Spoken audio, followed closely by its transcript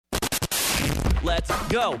Let's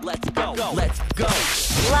go. Let's go. Let's go.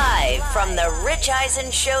 Live from the Rich Eisen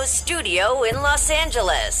Show studio in Los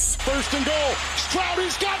Angeles. First and goal. Stroud,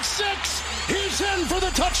 he's got 6. He's in for the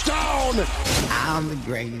touchdown. I'm the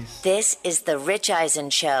greatest. This is the Rich Eisen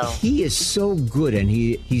Show. He is so good and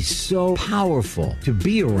he's so powerful to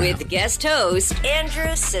be around. With guest host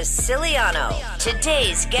Andrew Siciliano.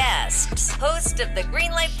 Today's guests, host of the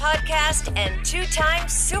Greenlight Podcast and 2-time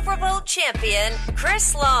Super Bowl champion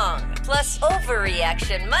Chris Long, plus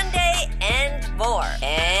Overreaction Monday and more.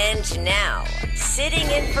 And now, sitting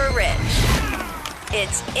in for Rich,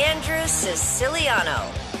 it's Andrew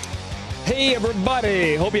Siciliano. Hey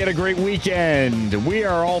everybody, hope you had a great weekend. We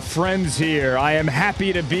are all friends here. I am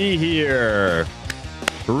happy to be here.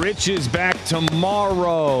 Rich is back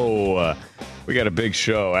tomorrow. We got a big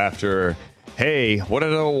show after, hey, what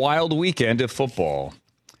a wild weekend of football.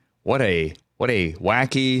 What a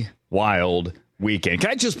wacky, wild weekend.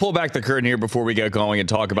 Can I just pull back the curtain here before we get going and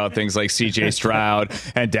talk about things like C.J. Stroud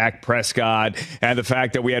and Dak Prescott and the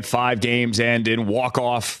fact that we had 5 games end in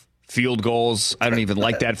walk-off field goals. I don't even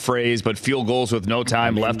like that phrase, but field goals with no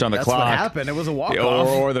time left on the clock. That's what happened. It was a walk-off.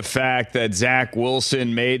 Or the fact that Zach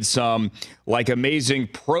Wilson made some like amazing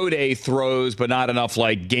pro day throws, but not enough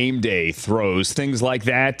like game day throws. Things like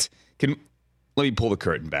that. Let me pull the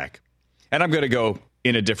curtain back. And I'm going to go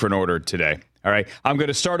in a different order today. All right. I'm going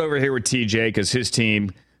to start over here with TJ because his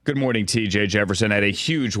team, good morning, TJ Jefferson, had a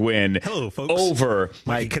huge win. Hello, folks. Over.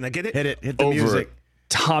 Mike, can I get it? Hit it. Hit the over music.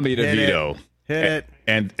 Tommy DeVito. Hit it.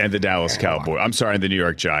 And the Dallas Cowboys. I'm sorry, the New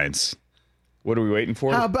York Giants. What are we waiting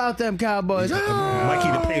for? How about them Cowboys?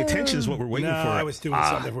 Mikey, to pay attention is what we're waiting for. I was doing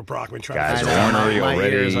something with Brockman. Guys, My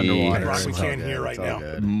already. ears underwater. Brockman can't hear right now.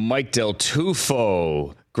 Good. Mike Del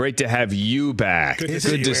Tufo. Great to have you back. Good to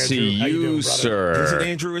Good to see Andrew. How you you, doing, brother? sir. Is it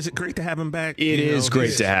Andrew? Is it great to have him back? It is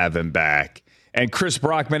great to have him back. And Chris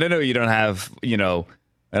Brockman, I know you don't have,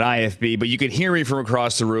 an IFB, but you can hear me from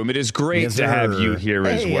across the room. It is great to have you here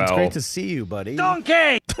as well. It's great to see you, buddy.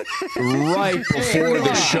 Donkey! Right before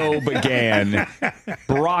the show began,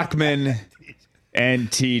 Brockman and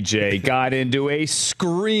TJ got into a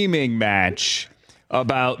screaming match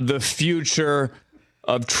about the future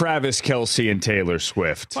of Travis Kelce and Taylor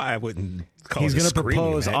Swift. I wouldn't call He's it going to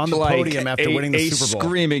propose on the podium after winning the Super Bowl. A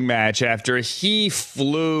screaming match after he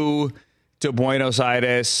flew to Buenos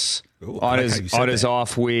Aires on his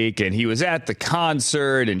off week, and he was at the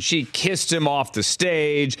concert, and she kissed him off the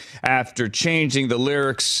stage after changing the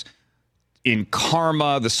lyrics in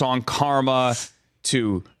Karma, the song Karma,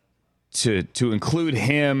 to include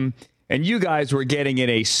him. And you guys were getting in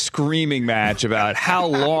a screaming match about how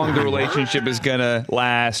long the relationship is going to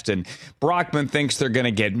last. And Brockman thinks they're going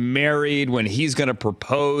to get married when he's going to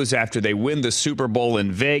propose after they win the Super Bowl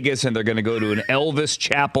in Vegas. And they're going to go to an Elvis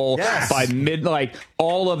chapel by midnight.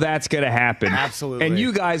 All of that's going to happen. Absolutely. And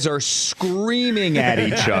you guys are screaming at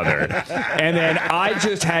each other. And then I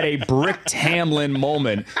just had a Brick Tamlin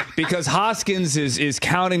moment because Hoskins is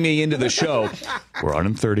counting me into the show. We're on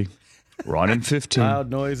in 30. We're on in 15.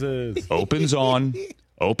 Loud noises. Opens on.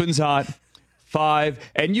 Opens hot. 5.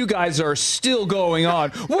 And you guys are still going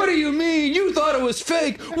on. What do you mean? You thought it was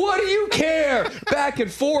fake. What do you care? Back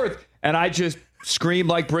and forth. And I just scream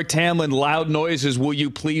like Brick Tamlin, loud noises. Will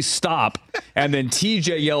you please stop? And then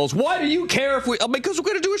TJ yells, why do you care if we... Because we're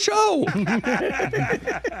going to do a show.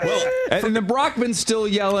 And then Brockman's still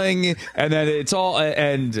yelling. And then it's all...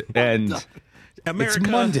 And America, it's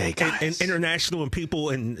Monday, guys. And international and people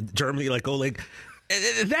in Germany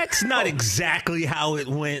that's not exactly how it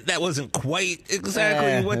went. That wasn't quite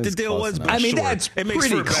exactly what the deal was. But I mean, sure, that's it makes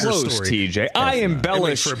pretty for a better close, story. TJ. I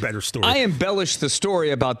embellished for a better story. I embellished the story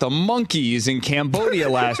about the monkeys in Cambodia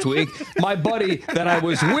last week. My buddy that I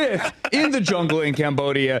was with in the jungle in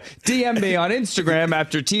Cambodia DM'd me on Instagram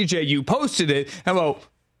after TJ, you posted it. And well,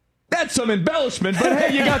 that's some embellishment, but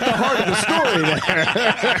hey, you got the heart of the story there.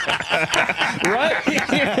 Right?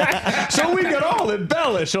 So we could all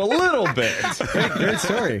embellish a little bit. Great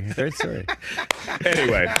story. Great story.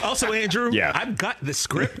 Anyway. Also, Andrew, Yeah. I've got the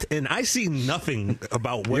script, and I see nothing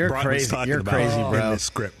about what Brockman's crazy. talking You're about crazy, bro. in the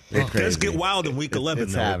script. You're It does crazy. get wild in week 11,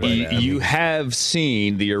 It's though. happening. but- You have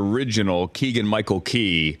seen the original Keegan-Michael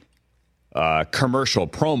Key commercial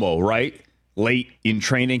promo, right? Late in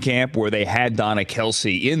training camp where they had Donna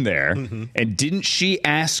Kelce in there. Mm-hmm. And didn't she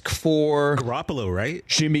ask for Garoppolo, right?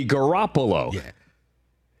 Jimmy Garoppolo? Yeah.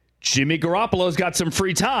 Jimmy Garoppolo's got some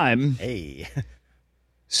free time. Hey.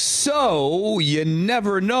 So you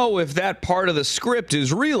never know if that part of the script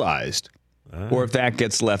is realized or if that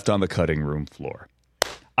gets left on the cutting room floor.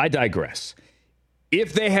 I digress.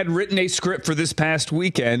 If they had written a script for this past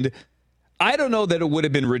weekend, I don't know that it would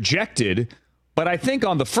have been rejected But I think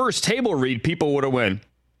on the first table read, people would have went,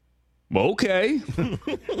 okay.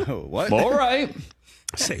 What? All right.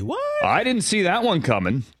 Say what? I didn't see that one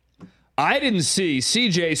coming. I didn't see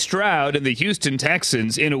C.J. Stroud and the Houston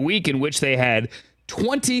Texans in a week in which they had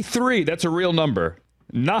 23. That's a real number,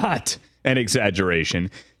 not an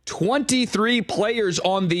exaggeration. 23 players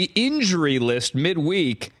on the injury list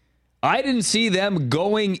midweek. I didn't see them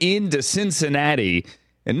going into Cincinnati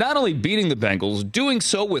and not only beating the Bengals, doing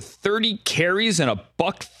so with 30 carries and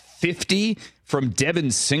 $150 from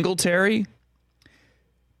Devin Singletary.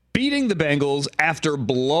 Beating the Bengals after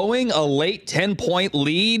blowing a late 10-point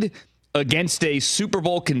lead against a Super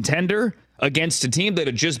Bowl contender, against a team that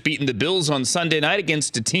had just beaten the Bills on Sunday night,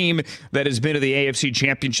 against a team that has been to the AFC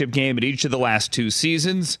Championship game in each of the last 2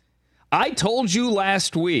 seasons. I told you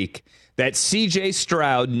last week that C.J.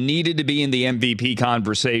 Stroud needed to be in the MVP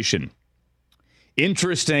conversation.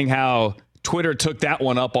 Interesting how Twitter took that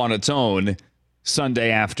one up on its own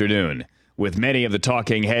Sunday afternoon, with many of the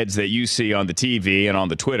talking heads that you see on the TV and on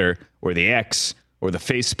the Twitter or the X or the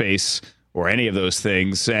face space or any of those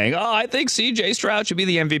things saying, oh, I think C.J. Stroud should be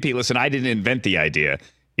the MVP. Listen, I didn't invent the idea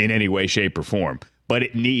in any way, shape, or form, but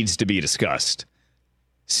it needs to be discussed.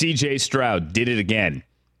 C.J. Stroud did it again,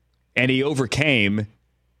 and he overcame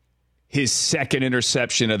his second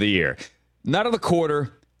interception of the year. Not of the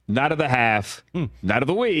quarter, not of the half, not of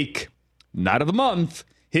the week, not of the month.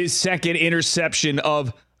 His second interception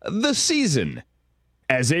of the season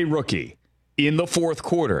as a rookie in the fourth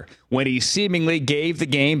quarter when he seemingly gave the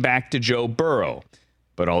game back to Joe Burrow.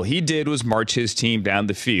 But all he did was march his team down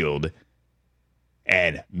the field.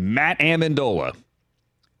 And Matt Amendola,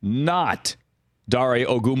 not Dare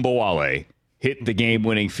Ogunbowale, hit the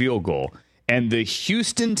game-winning field goal. And the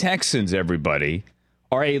Houston Texans, everybody,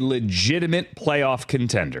 are a legitimate playoff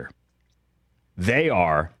contender. They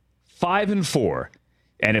are 5-4.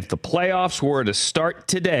 And if the playoffs were to start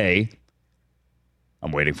today,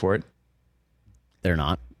 I'm waiting for it. They're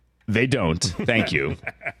not. They don't. Thank you.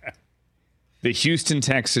 The Houston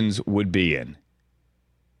Texans would be in.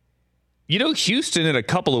 You know, Houston in a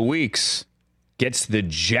couple of weeks gets the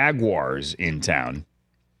Jaguars in town.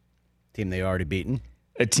 Team they already beaten.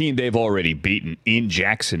 A team they've already beaten in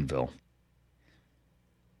Jacksonville.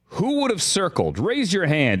 Who would have circled? Raise your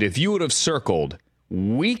hand if you would have circled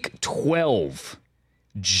Week 12.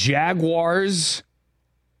 Jaguars,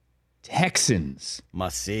 Texans.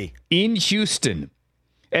 Must see. In Houston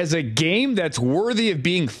as a game that's worthy of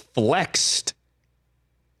being flexed.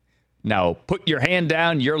 Now, put your hand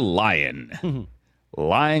down, you're lying.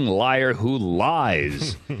 Lying liar who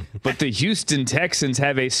lies. But the Houston Texans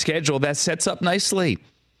have a schedule that sets up nicely.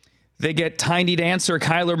 They get Tiny Dancer,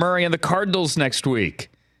 Kyler Murray, and the Cardinals next week.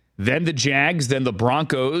 Then the Jags, then the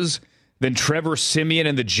Broncos, then Trevor Siemian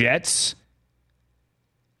and the Jets.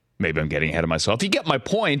 Maybe I'm getting ahead of myself. You get my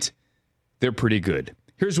point. They're pretty good.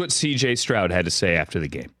 Here's what C.J. Stroud had to say after the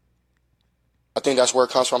game. I think that's where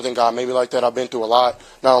it comes from. I think God made me like that. I've been through a lot,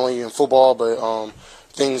 not only in football, but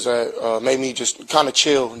things that made me just kind of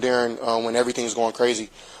chill during when everything's going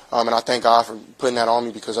crazy. And I thank God for putting that on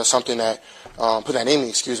me because that's something that put that in me,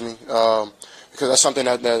 because that's something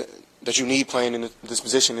that you need playing in this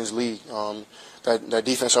position in this league. That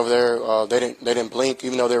defense over there, they didn't blink,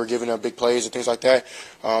 even though they were giving up big plays and things like that.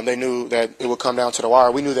 They knew that it would come down to the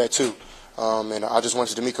wire. We knew that too. And I just went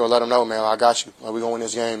to D'Amico and let him know, man, I got you. We're going to win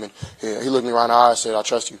this game. And he looked me right in the eye and said, I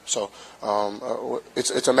trust you. So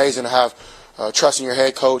it's amazing to have trust in your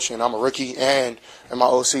head coach, and I'm a rookie, and my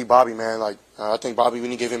OC, Bobby, man. I think Bobby, we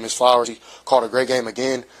need to give him his flowers. He called a great game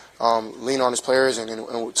again, leaned on his players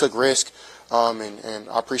and took risk, and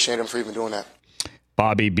I appreciate him for even doing that.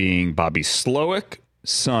 Bobby being Bobby Slowick,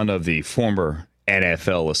 son of the former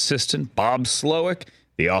NFL assistant, Bob Slowick,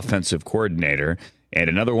 the offensive coordinator, and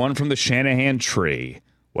another one from the Shanahan tree.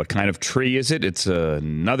 What kind of tree is it? It's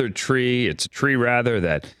another tree. It's a tree, rather,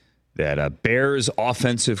 that bears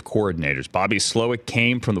offensive coordinators. Bobby Slowick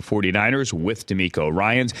came from the 49ers with D'Amico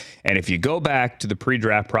Ryans. And if you go back to the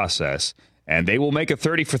pre-draft process, and they will make a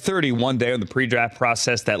 30 for 30 one day on the pre-draft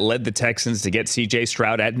process that led the Texans to get C.J.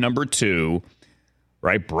 Stroud at number 2,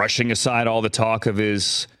 right? Brushing aside all the talk of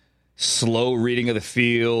his slow reading of the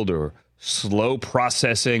field or slow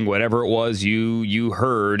processing, whatever it was you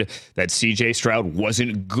heard that C.J. Stroud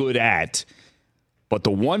wasn't good at. But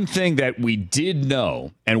the one thing that we did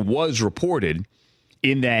know and was reported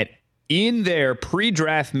in their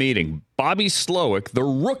pre-draft meeting, Bobby Slowick, the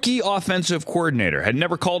rookie offensive coordinator, had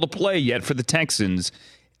never called a play yet for the Texans,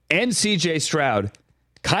 and C.J. Stroud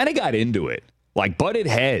kind of got into it, like butted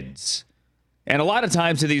heads. And a lot of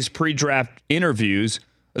times in these pre-draft interviews,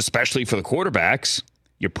 especially for the quarterbacks,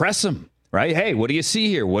 you press them. right? Hey, what do you see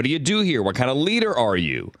here? What do you do here? What kind of leader are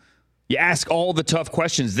you? You ask all the tough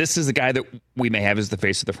questions. This is the guy that we may have as the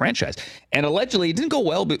face of the franchise. And allegedly, it didn't go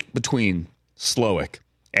well between Slowick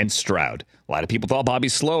and Stroud. A lot of people thought Bobby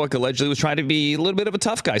Slowick allegedly was trying to be a little bit of a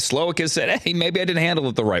tough guy. Slowick has said, hey, maybe I didn't handle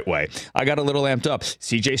it the right way. I got a little amped up.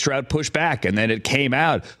 CJ Stroud pushed back, and then it came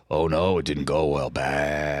out. Oh, no, it didn't go well.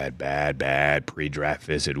 Bad pre-draft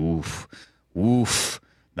visit. Oof.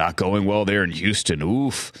 Not going well there in Houston.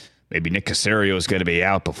 Oof. Maybe Nick Caserio is going to be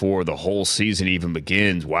out before the whole season even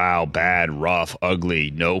begins. Wow, bad, rough,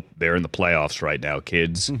 ugly. Nope, they're in the playoffs right now,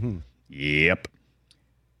 kids. Mm-hmm. Yep.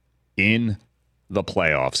 In the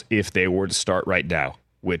playoffs, if they were to start right now,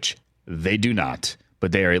 which they do not,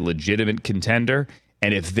 but they are a legitimate contender.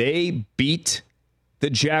 And if they beat the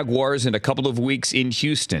Jaguars in a couple of weeks in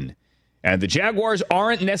Houston, and the Jaguars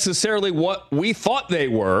aren't necessarily what we thought they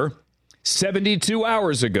were 72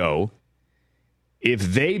 hours ago,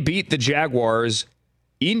 if they beat the Jaguars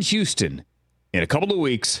in Houston in a couple of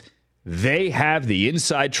weeks, they have the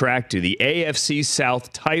inside track to the AFC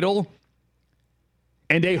South title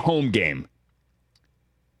and a home game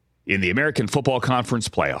in the American Football Conference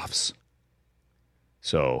playoffs.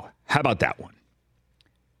 So how about that one?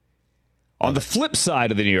 On the flip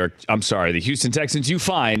side of the Houston Texans, you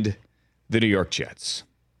find the New York Jets,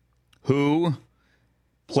 who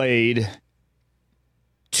played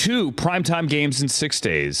 2 primetime games in 6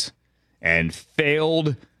 days and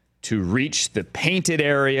failed to reach the painted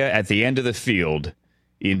area at the end of the field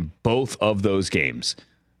in both of those games.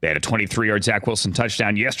 They had a 23-yard Zach Wilson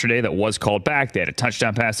touchdown yesterday that was called back. They had a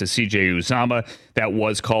touchdown pass to C.J. Uzomah that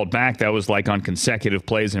was called back. That was like on consecutive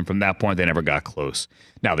plays, and from that point, they never got close.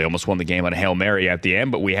 Now, they almost won the game on a Hail Mary at the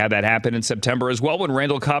end, but we had that happen in September as well when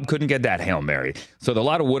Randall Cobb couldn't get that Hail Mary. So there are a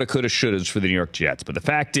lot of woulda, coulda, shouldas for the New York Jets. But the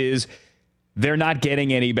fact is, they're not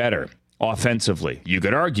getting any better offensively. You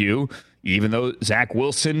could argue, even though Zach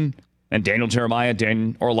Wilson and Daniel Jeremiah,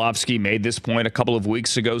 Dan Orlovsky made this point a couple of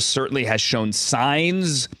weeks ago, certainly has shown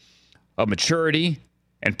signs of maturity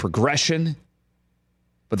and progression.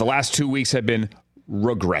 But the last 2 weeks have been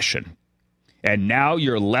regression. And now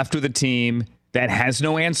you're left with a team that has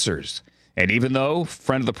no answers. And even though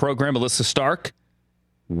friend of the program, Melissa Stark,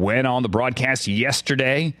 went on the broadcast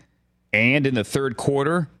yesterday and in the third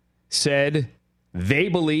quarter, said they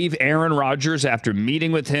believe Aaron Rodgers, after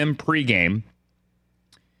meeting with him pregame,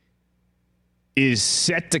 is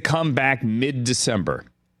set to come back mid-December,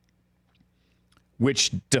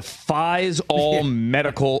 which defies all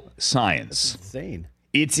medical science. That's insane.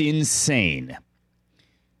 It's insane.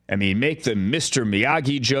 I mean, make the Mr.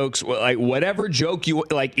 Miyagi jokes, like whatever joke you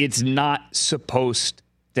like, it's not supposed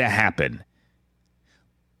to happen.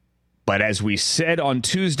 But as we said on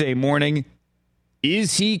Tuesday morning,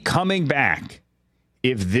 is he coming back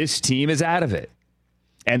if this team is out of it?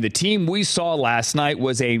 And the team we saw last night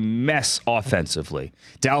was a mess offensively.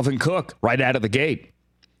 Dalvin Cook, right out of the gate,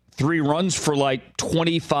 3 runs for like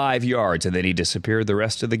 25 yards, and then he disappeared the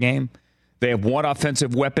rest of the game. They have one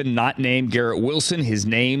offensive weapon not named Garrett Wilson. His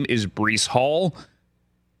name is Breece Hall.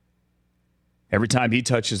 Every time he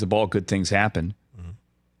touches the ball, good things happen.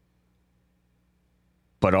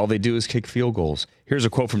 But all they do is kick field goals. Here's a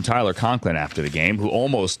quote from Tyler Conklin after the game, who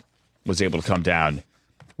almost was able to come down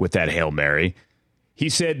with that Hail Mary. He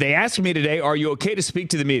said, they asked me today, are you okay to speak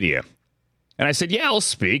to the media? And I said, yeah, I'll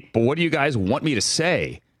speak, but what do you guys want me to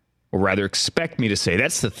say? Or rather, expect me to say?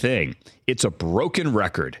 That's the thing. It's a broken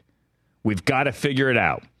record. We've got to figure it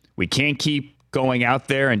out. We can't keep going out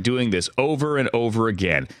there and doing this over and over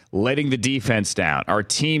again, letting the defense down, our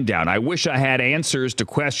team down. I wish I had answers to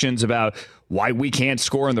questions about why we can't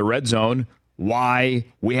score in the red zone, why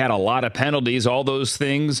we had a lot of penalties, all those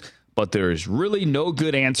things. But there's really no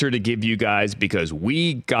good answer to give you guys because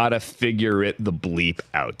we got to figure it the bleep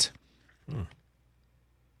out.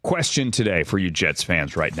 Question today for you Jets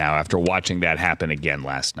fans right now after watching that happen again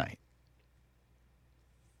last night.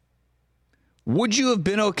 Would you have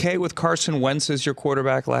been okay with Carson Wentz as your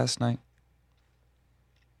quarterback last night?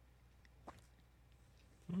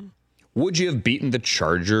 Would you have beaten the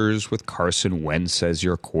Chargers with Carson Wentz as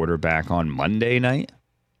your quarterback on Monday night?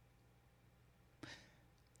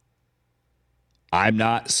 I'm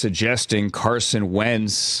not suggesting Carson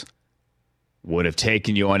Wentz would have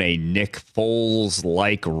taken you on a Nick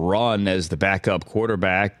Foles-like run as the backup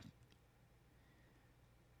quarterback.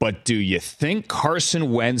 But do you think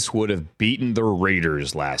Carson Wentz would have beaten the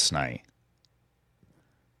Raiders last night?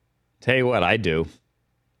 Tell you what, I do.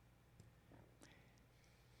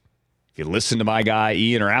 If you listen to my guy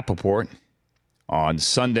Ian Rappaport on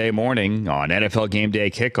Sunday morning on NFL Game Day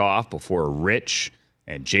Kickoff before Rich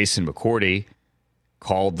and Jason McCourty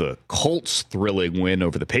called the Colts' thrilling win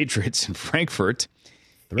over the Patriots in Frankfurt.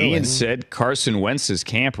 Thrilling. Ian said Carson Wentz's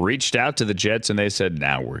camp reached out to the Jets, and they said,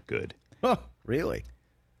 now we're good. Oh, really?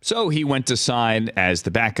 So he went to sign as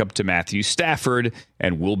the backup to Matthew Stafford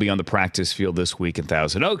and will be on the practice field this week in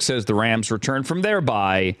Thousand Oaks as the Rams return from their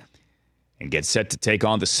bye and get set to take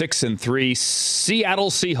on the 6-3 Seattle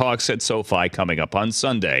Seahawks at SoFi coming up on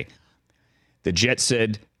Sunday. The Jets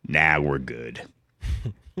said, nah, we're good.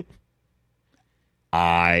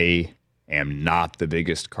 I am not the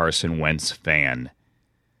biggest Carson Wentz fan,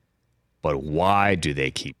 but why do they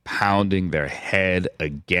keep pounding their head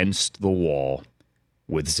against the wall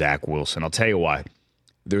with Zach Wilson? I'll tell you why.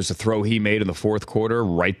 There's a throw he made in the fourth quarter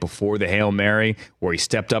right before the Hail Mary where he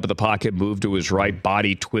stepped up in the pocket, moved to his right,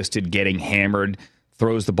 body twisted, getting hammered,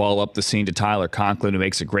 throws the ball up the seam to Tyler Conklin, who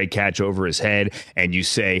makes a great catch over his head, and you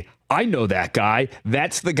say, I know that guy.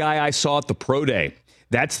 That's the guy I saw at the Pro Day.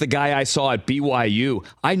 That's the guy I saw at BYU.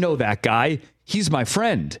 I know that guy. He's my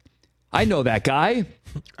friend. I know that guy.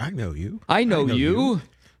 I know you. I know you.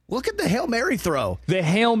 Look at the Hail Mary throw. The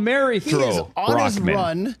Hail Mary throw. He is on his Brockman.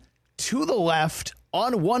 run to the left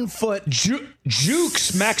on 1 foot.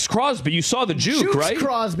 Jukes Max Crosby. You saw the juke, Jukes right?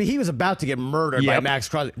 Crosby. He was about to get murdered by Yep. Max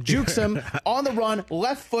Crosby. Jukes him on the run,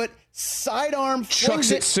 left foot, sidearm,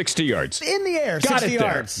 Chucks it 60 yards. in the air, Got 60 it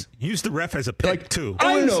there. yards. Use the ref as a pick, too.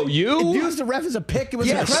 I know you. It used the ref as a pick. It was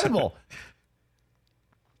Yes. incredible.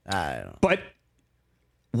 I don't know. But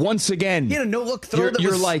once again, He had a no-look throw that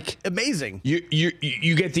you're was like amazing.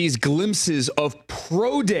 you get these glimpses of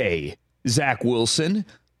pro day Zach Wilson,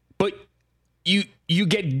 but you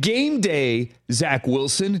get game day Zach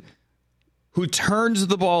Wilson, who turns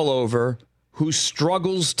the ball over, who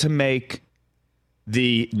struggles to make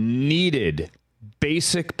the needed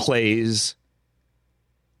basic plays,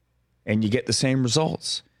 and you get the same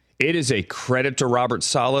results. It is a credit to Robert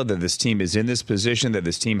Saleh that this team is in this position, that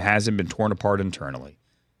this team hasn't been torn apart internally.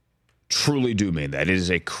 Truly do mean that. It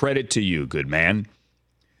is a credit to you, good man.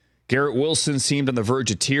 Garrett Wilson seemed on the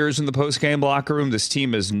verge of tears in the postgame locker room. This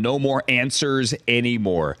team has no more answers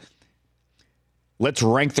anymore. Let's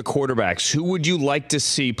rank the quarterbacks. Who would you like to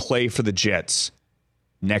see play for the Jets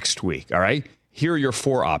next week? All right? Here are your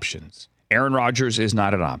 4 options. Aaron Rodgers is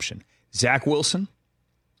not an option. Zach Wilson,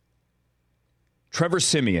 Trevor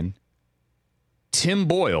Siemian, Tim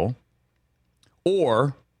Boyle,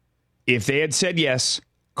 or, if they had said yes,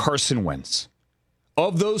 Carson Wentz.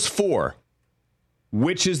 Of those 4,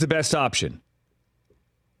 which is the best option?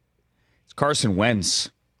 It's Carson Wentz.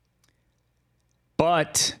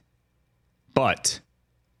 But,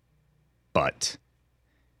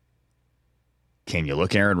 can you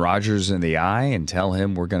look Aaron Rodgers in the eye and tell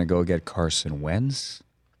him we're going to go get Carson Wentz?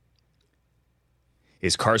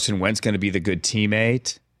 Is Carson Wentz going to be the good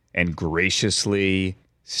teammate and graciously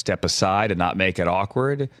step aside and not make it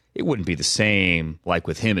awkward? It wouldn't be the same like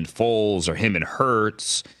with him and Foles or him and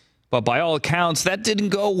Hurts. But by all accounts, that didn't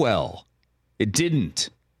go well. It didn't.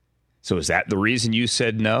 So is that the reason you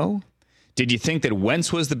said no? Did you think that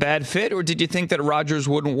Wentz was the bad fit, or did you think that Rodgers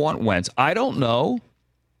wouldn't want Wentz? I don't know.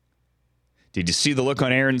 Did you see the look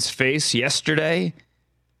on Aaron's face yesterday?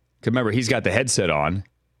 Because remember, he's got the headset on,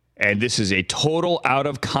 and this is a total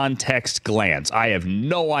out-of-context glance. I have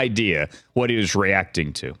no idea what he was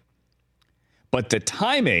reacting to. But the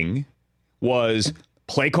timing was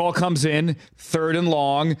play call comes in, 3rd and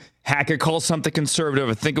long. Hackett calls something conservative.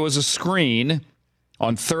 I think it was a screen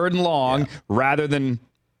on 3rd and long rather than,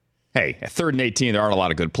 hey, at 3rd and 18, there aren't a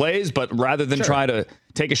lot of good plays, but rather than try to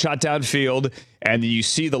take a shot downfield, and you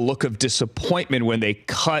see the look of disappointment when they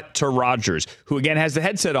cut to Rodgers, who, again, has the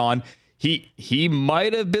headset on. He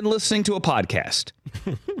might have been listening to a podcast,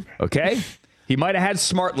 okay? He might have had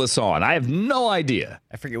Smartless on. I have no idea.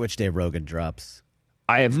 I forget which day Rogan drops.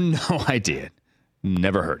 I have no idea.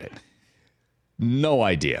 Never heard it. No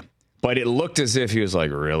idea. But it looked as if he was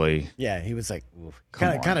like, really? Yeah, he was like,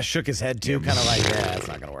 kind of shook his head too, kind of like, yeah, it's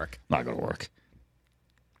not going to work. Not going to work.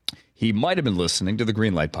 He might have been listening to the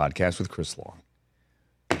Greenlight Podcast with Chris Long,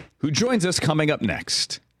 who joins us coming up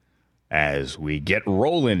next as we get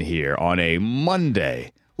rolling here on a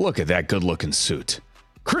Monday. Look at that good-looking suit.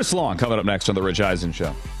 Chris Long coming up next on The Rich Eisen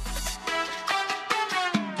Show.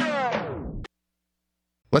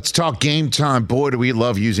 Let's talk Game Time. Boy, do we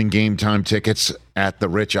love using Game Time tickets. at the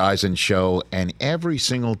Rich Eisen Show, and every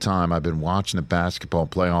single time I've been watching the basketball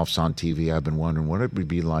playoffs on TV, I've been wondering what it would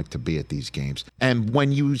be like to be at these games. And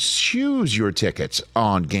when you choose your tickets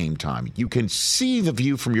on Game Time, you can see the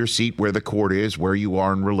view from your seat where the court is, where you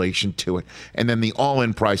are in relation to it, and then the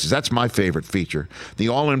all-in prices. That's my favorite feature. The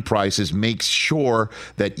all-in prices makes sure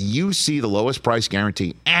that you see the lowest price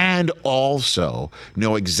guarantee and also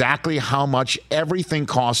know exactly how much everything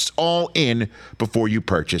costs all in before you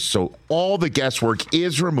purchase. So all the guesswork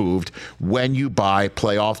is removed when you buy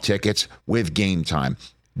playoff tickets with Game Time.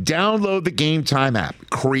 Download the Game Time app,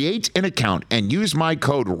 create an account, and use my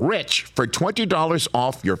code RICH for $20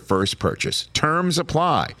 off your first purchase. Terms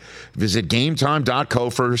apply. Visit GameTime.co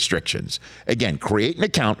for restrictions. Again, create an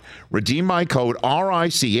account, redeem my code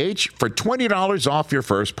RICH for $20 off your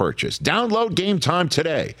first purchase. Download Game Time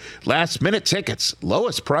today. Last minute tickets,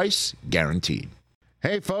 lowest price guaranteed.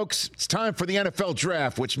 Hey folks, it's time for the NFL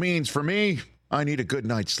draft, which means for me, I need a good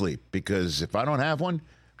night's sleep, because if I don't have one, I'm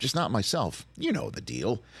just not myself. You know the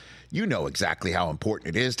deal. You know exactly how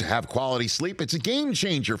important it is to have quality sleep. It's a game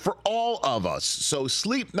changer for all of us. So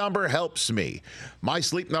Sleep Number helps me. My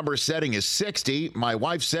Sleep Number setting is 60. My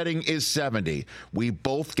wife's setting is 70. We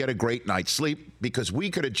both get a great night's sleep because we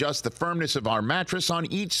could adjust the firmness of our mattress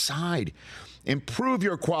on each side. Improve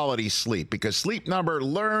your quality sleep because Sleep Number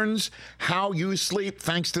learns how you sleep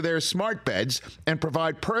thanks to their smart beds and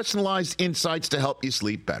provide personalized insights to help you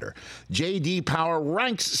sleep better. J.D. Power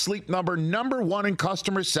ranks Sleep Number #1 in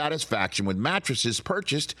customer satisfaction with mattresses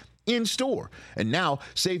purchased in store. And now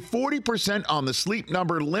save 40% on the Sleep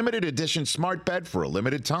Number limited edition smart bed for a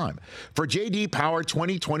limited time. For J.D. Power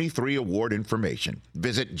 2023 award information,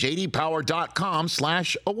 visit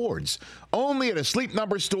jdpower.com/awards. Only at a Sleep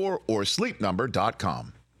Number store or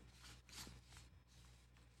sleepnumber.com.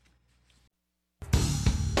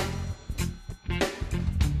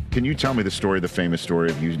 Can you tell me the story, the famous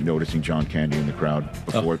story of you noticing John Candy in the crowd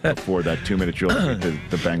before that 2-minute drill with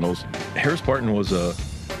the Bengals? Harris Barton was a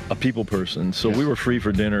people person, so we were free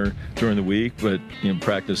for dinner during the week, but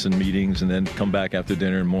practice and meetings, and then come back after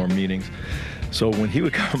dinner and more meetings. So when he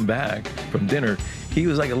would come back from dinner, he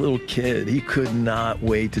was like a little kid. He could not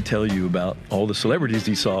wait to tell you about all the celebrities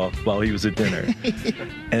he saw while he was at dinner.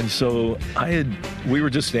 And so we were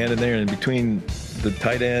just standing there, and between the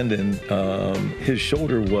tight end and his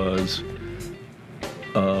shoulder was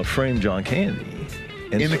framed John Candy.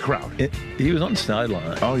 And in the crowd? He was on the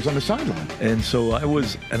sideline. Oh, he's on the sideline. And so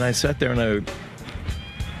I sat there and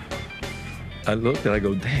I looked and I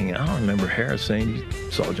go, dang, I don't remember Harris saying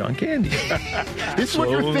he saw John Candy. This is what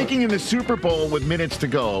you're thinking in the Super Bowl with minutes to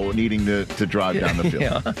go, needing to drive down the field.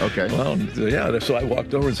 Yeah. Okay. Well, yeah, so I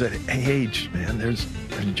walked over and said, hey, man, there's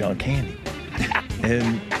John Candy.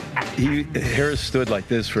 And Harris stood like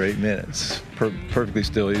this for 8 minutes, perfectly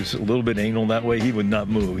still. He was a little bit anal that way. He would not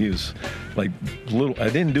move. He was like little. I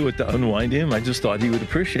didn't do it to unwind him. I just thought he would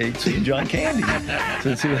appreciate seeing John Candy.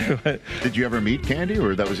 Did you ever meet Candy,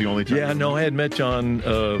 or that was the only time? Yeah, no, I had met John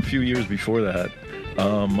a few years before that.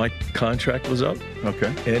 My contract was up.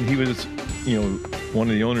 Okay. And he was, one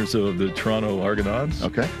of the owners of the Toronto Argonauts.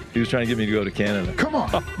 Okay. He was trying to get me to go to Canada. Come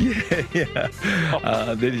on. Yeah.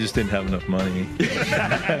 They just didn't have enough money.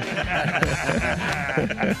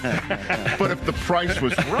 But if the price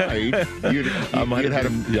was right, I might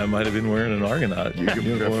have been wearing an Argonaut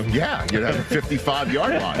uniform. Yeah, you'd have a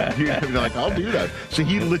 55-yard line. You'd be like, I'll do that. So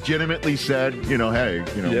he legitimately said, hey,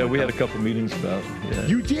 Yeah, we had a couple meetings about. Yeah.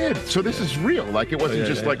 You did. So this is real. Like, it wasn't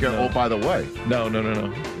just like no. By the way. No.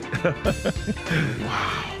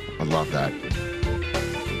 Wow. I love that.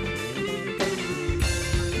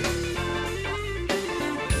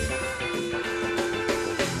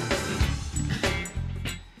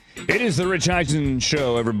 It is the Rich Eisen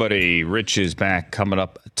Show, everybody. Rich is back coming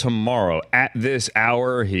up tomorrow at this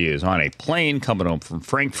hour. He is on a plane coming home from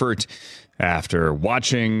Frankfurt after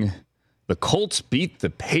watching the Colts beat the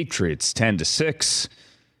Patriots 10-6.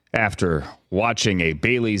 After watching a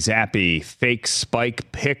Bailey Zappi fake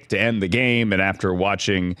spike pick to end the game, and after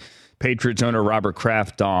watching Patriots owner Robert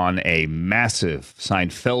Kraft on a massive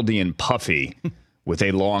Seinfeldian puffy with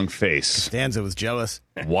a long face. Costanza was jealous.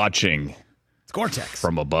 Watching it's Gore-Tex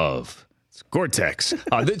from above. It's Gore-Tex.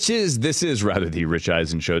 This is rather the Rich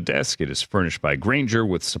Eisen Show desk. It is furnished by Grainger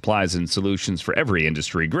with supplies and solutions for every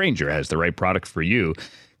industry. Grainger has the right product for you.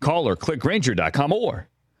 Call or click Grainger.com or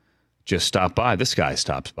just stop by. This guy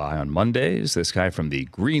stops by on Mondays. This guy from the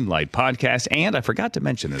Greenlight podcast. And I forgot to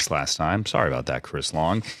mention this last time. Sorry about that, Chris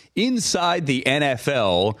Long. Inside the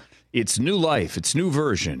NFL, it's new life. It's new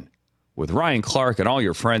version with Ryan Clark and all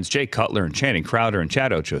your friends, Jay Cutler and Channing Crowder and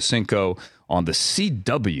Chad Ochocinco on the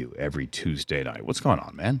CW every Tuesday night. What's going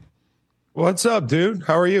on, man? What's up, dude?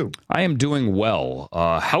 How are you? I am doing well.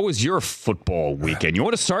 How was your football weekend? You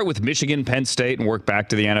want to start with Michigan, Penn State, and work back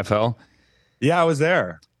to the NFL? Yeah, I was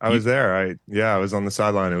there. I was on the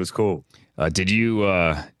sideline. It was cool. Did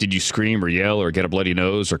you scream or yell or get a bloody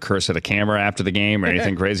nose or curse at a camera after the game or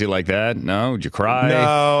anything crazy like that? No? Did you cry?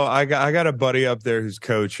 No, I got a buddy up there who's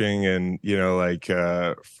coaching, and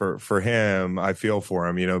for him, I feel for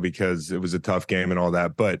him, because it was a tough game and all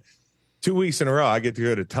that. But 2 weeks in a row, I get to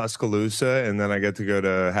go to Tuscaloosa, and then I get to go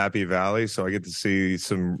to Happy Valley, so I get to see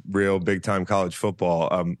some real big time college football.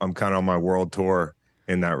 I'm kind of on my world tour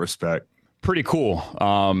in that respect. Pretty cool.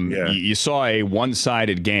 You saw a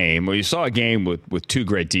one-sided game. Well, you saw a game with two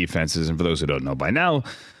great defenses. And for those who don't know by now,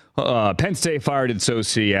 Penn State fired its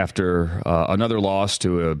OC after another loss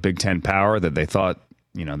to a Big Ten power that they thought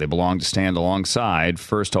they belonged to stand alongside.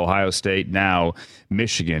 First Ohio State, now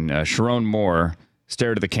Michigan. Sharon Moore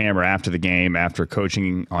stared at the camera after the game after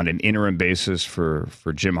coaching on an interim basis for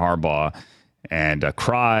Jim Harbaugh, and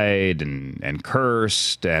cried and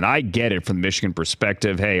cursed. And I get it from the Michigan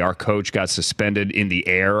perspective. Hey, our coach got suspended in the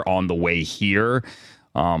air on the way here.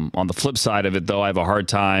 On the flip side of it, though, I have a hard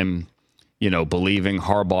time, believing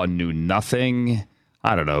Harbaugh knew nothing.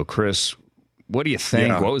 I don't know, Chris, what do you think?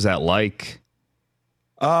 Yeah. What was that like?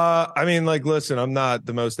 Listen, I'm not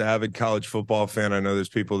the most avid college football fan. I know there's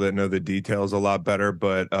people that know the details a lot better,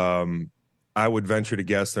 but I would venture to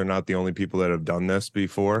guess they're not the only people that have done this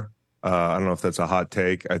before. I don't know if that's a hot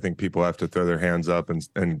take. I think people have to throw their hands up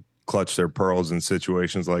and clutch their pearls in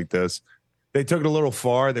situations like this. They took it a little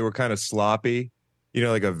far. They were kind of sloppy,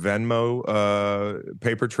 like a Venmo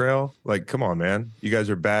paper trail. Like, come on, man. You guys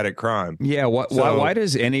are bad at crime. Yeah. Why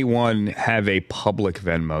does anyone have a public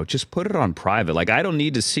Venmo? Just put it on private. Like, I don't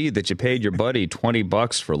need to see that you paid your buddy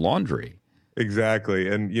 $20 for laundry. Exactly.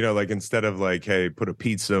 And, instead of hey, put a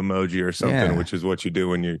pizza emoji or something, which is what you do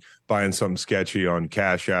when you're buying something sketchy on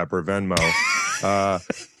Cash App or Venmo.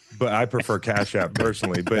 But I prefer Cash App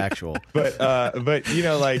personally. But actual. But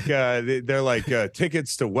they're like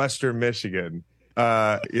tickets to Western Michigan.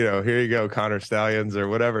 Here you go, Connor Stallions or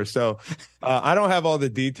whatever. So I don't have all the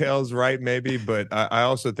details right, maybe, but I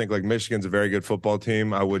also think Michigan's a very good football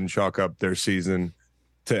team. I wouldn't chalk up their season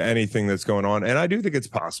to anything that's going on. And I do think it's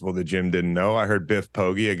possible that Jim didn't know. I heard Biff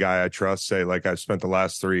Poggi, a guy I trust, say, I've spent the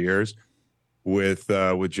last 3 years with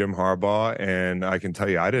Jim Harbaugh, and I can tell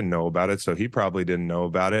you I didn't know about it, so he probably didn't know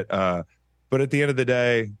about it. But at the end of the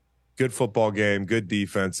day, good football game, good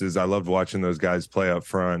defenses. I loved watching those guys play up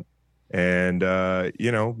front. And,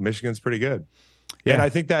 Michigan's pretty good. Yeah. And I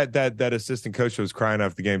think that assistant coach that was crying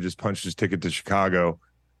after the game just punched his ticket to Chicago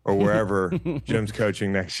or wherever Jim's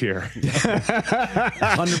coaching next year.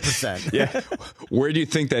 100%. Yeah. Where do you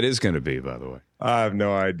think that is going to be, by the way? I have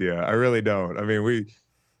no idea. I really don't. I mean,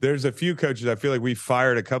 there's a few coaches. I feel like we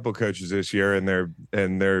fired a couple coaches this year, and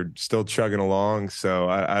they're still chugging along. So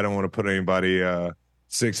I don't want to put anybody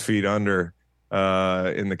 6 feet under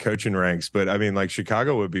in the coaching ranks. But I mean,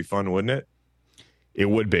 Chicago would be fun, wouldn't it? It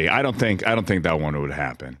would be. I don't think that one would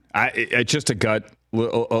happen. It's just a gut. A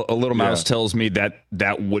little mouse tells me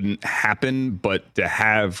that wouldn't happen, but to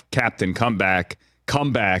have Captain come back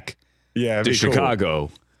to Chicago,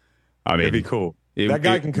 cool. I mean, it'd be cool. That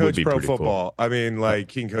guy can coach pro football. Cool. I mean, he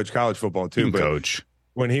can coach college football too. He can coach.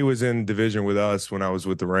 When he was in division with us, when I was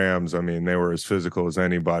with the Rams, I mean, they were as physical as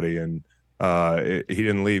anybody, and he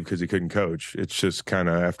didn't leave because he couldn't coach. It's just kind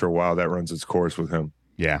of after a while that runs its course with him.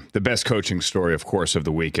 Yeah, the best coaching story, of course, of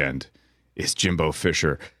the weekend is Jimbo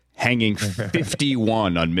Fisher hanging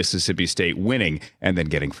 51 on Mississippi State, winning, and then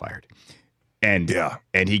getting fired. And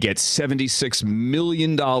he gets $76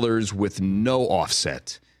 million with no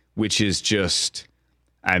offset, which is just,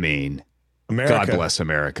 I mean, America. God bless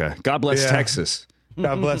America. God bless Texas.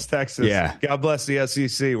 God bless Texas. Yeah. God bless the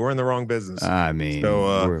SEC. We're in the wrong business. I mean,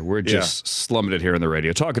 we're just slumming it here on the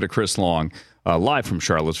radio. Talking to Chris Long, live from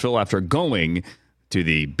Charlottesville after going to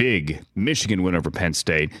the big Michigan win over Penn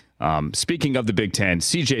State. Speaking of the Big Ten,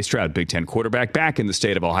 C.J. Stroud, Big Ten quarterback, back in the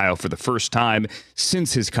state of Ohio for the first time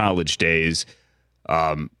since his college days.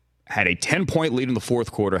 Had a 10-point lead in the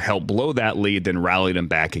fourth quarter, helped blow that lead, then rallied him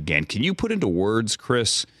back again. Can you put into words,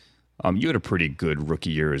 Chris? You had a pretty good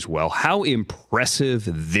rookie year as well. How impressive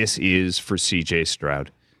this is for C.J.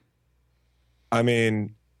 Stroud. I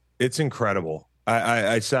mean, it's incredible.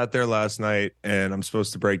 I sat there last night, and I'm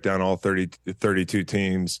supposed to break down all 32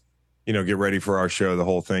 teams, get ready for our show, the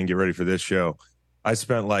whole thing, get ready for this show. I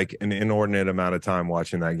spent an inordinate amount of time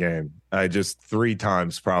watching that game. I just 3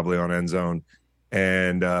 times probably on End Zone,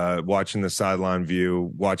 and watching the sideline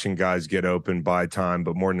view, watching guys get open by time,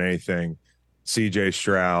 but more than anything, C.J.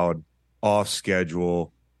 Stroud off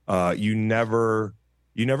schedule. You never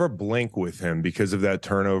you never blink with him because of that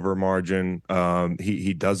turnover margin.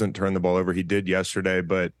 He doesn't turn the ball over. He did yesterday,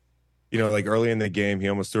 but like early in the game, he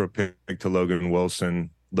almost threw a pick to Logan Wilson.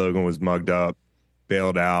 Logan was mugged up,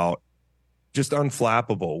 bailed out. Just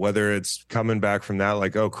unflappable, whether it's coming back from that,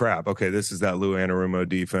 like, oh, crap, okay, this is that Lou Anarumo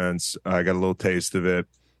defense. I got a little taste of it.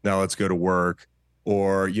 Now let's go to work.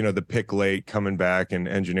 Or, the pick late coming back and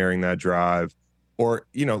engineering that drive. Or,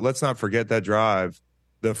 let's not forget that drive.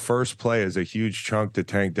 The first play is a huge chunk to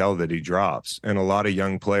Tank Dell that he drops. And a lot of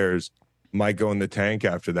young players might go in the tank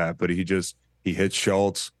after that. But he hits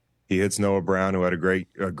Schultz. He hits Noah Brown, who had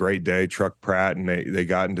a great day, Truck Pratt, and they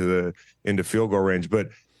got into field goal range. But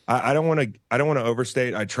I don't want to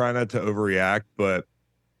overstate. I try not to overreact, but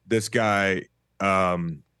this guy,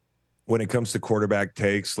 when it comes to quarterback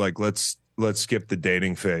takes, like let's skip the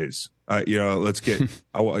dating phase. Let's get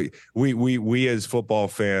we as football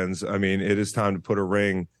fans. I mean, it is time to put a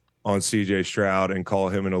ring on C.J. Stroud and call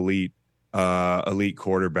him an elite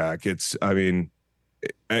quarterback. I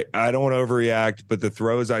don't want to overreact, but the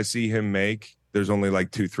throws I see him make, there's only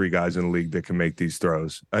like 2-3 guys in the league that can make these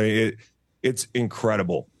throws. I mean, it's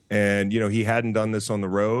incredible. And, he hadn't done this on the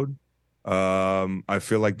road. I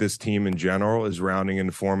feel like this team in general is rounding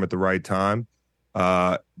into form at the right time.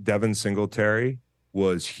 Devin Singletary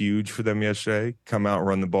was huge for them yesterday. Come out,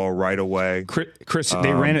 run the ball right away. Chris,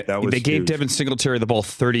 they ran it. They gave Devin Singletary the ball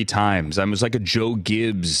 30 times. It was like a Joe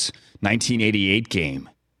Gibbs 1988 game.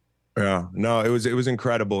 Yeah, no, it was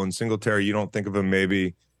incredible. And Singletary, you don't think of him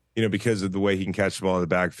maybe, because of the way he can catch the ball in the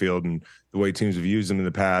backfield and the way teams have used him in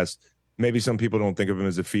the past. Maybe some people don't think of him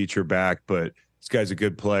as a feature back, but this guy's a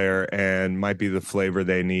good player and might be the flavor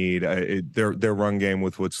they need. Their run game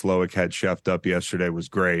with what Slowick had chefed up yesterday was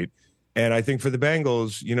great. And I think for the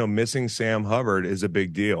Bengals, missing Sam Hubbard is a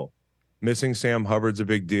big deal. Missing Sam Hubbard's a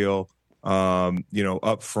big deal.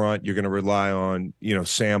 Up front, you're going to rely on,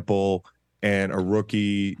 Sample and a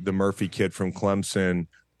rookie, the Murphy kid from Clemson,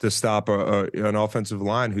 to stop an offensive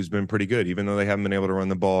line who's been pretty good, even though they haven't been able to run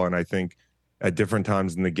the ball. And I think at different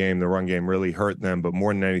times in the game, the run game really hurt them. But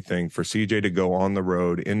more than anything, for CJ to go on the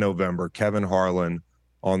road in November, Kevin Harlan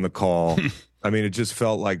on the call, it just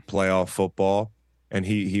felt like playoff football. And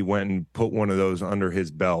he went and put one of those under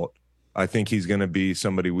his belt. I think he's going to be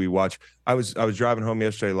somebody we watch. I was driving home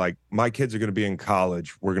yesterday, like, my kids are going to be in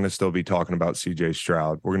college. We're going to still be talking about CJ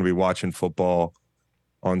Stroud. We're going to be watching football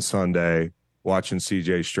on Sunday, watching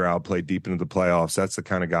CJ Stroud play deep into the playoffs. That's the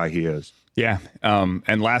kind of guy he is. Yeah.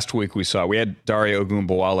 And last week we had Dario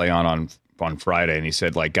Ogunbowale on Friday, and he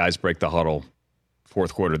said, like, guys break the huddle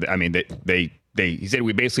fourth quarter. I mean, he said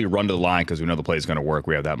we basically run to the line because we know the play is going to work.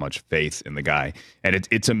 We have that much faith in the guy. And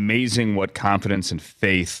it's amazing what confidence and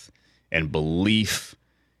faith and belief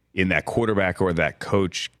in that quarterback or that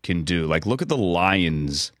coach can do. Like, look at the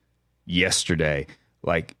Lions yesterday.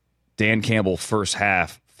 Like, Dan Campbell, first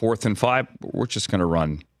half, 4th and 5, we're just going to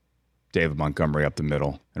run David Montgomery up the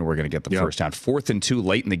middle, and we're going to get the first down. 4th and 2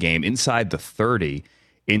 late in the game, inside the 30,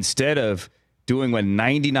 instead of doing what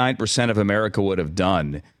 99% of America would have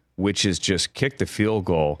done, which is just kick the field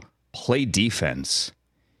goal, play defense.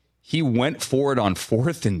 He went for it on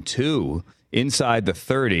 4th and 2 inside the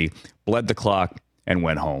 30, bled the clock, and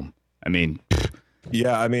went home.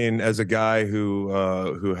 As a guy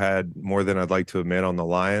who had more than I'd like to admit on the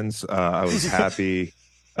Lions, I was happy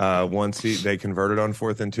once they converted on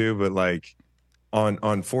 4th and 2. But like on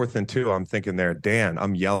 4th and 2, I'm thinking there, Dan,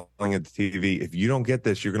 I'm yelling at the TV, if you don't get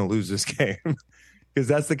this, you're going to lose this game. Because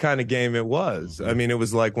that's the kind of game it was. It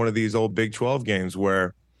was like one of these old Big 12 games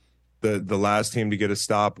where the last team to get a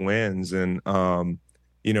stop wins. And,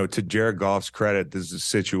 to Jared Goff's credit, this is a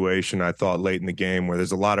situation I thought late in the game where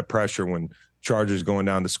there's a lot of pressure when Chargers going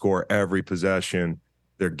down to score every possession.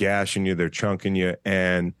 They're gashing you, they're chunking you,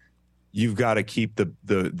 and you've got to keep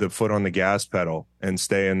the foot on the gas pedal and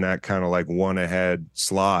stay in that kind of like one ahead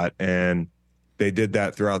slot. And they did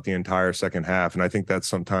that throughout the entire second half. And I think that's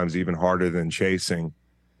sometimes even harder than chasing.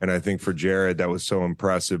 And I think for Jared, that was so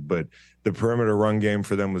impressive. But the perimeter run game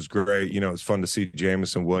for them was great. It's fun to see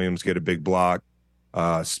Jamison Williams get a big block,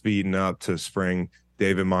 speeding up to spring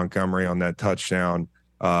David Montgomery on that touchdown.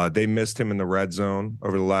 They missed him in the red zone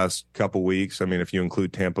over the last couple weeks. If you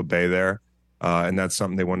include Tampa Bay there, and that's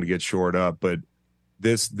something they wanted to get shored up. But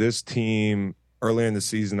this team, earlier in the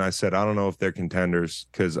season, I said, I don't know if they're contenders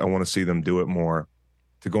because I want to see them do it more.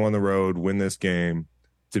 To go on the road, win this game,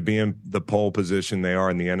 to be in the pole position they are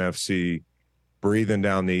in the NFC, breathing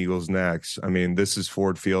down the Eagles' necks. This is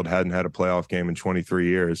Ford Field, hadn't had a playoff game in 23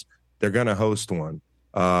 years. They're going to host one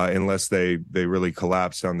unless they really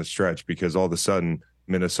collapse down the stretch, because all of a sudden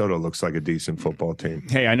Minnesota looks like a decent football team.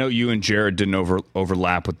 Hey, I know you and Jared didn't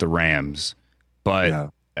overlap with the Rams,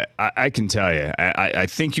 But I can tell you, I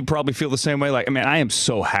think you probably feel the same way. Like, I mean, I am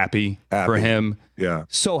so happy for him. Yeah.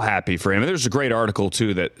 So happy for him. And there's a great article,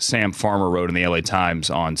 too, that Sam Farmer wrote in the LA Times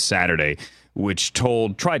on Saturday, which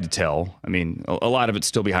tried to tell, I mean, a lot of it's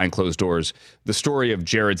still behind closed doors, the story of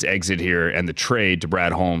Jared's exit here and the trade to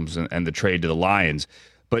Brad Holmes and the trade to the Lions.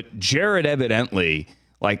 But Jared evidently,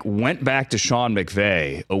 like, went back to Sean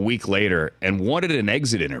McVay a week later and wanted an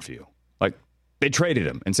exit interview. Like, they traded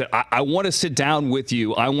him and said, I want to sit down with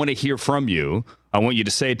you. I want to hear from you. I want you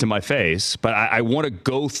to say it to my face, but I want to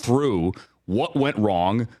go through what went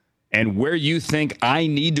wrong and where you think I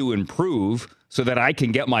need to improve so that I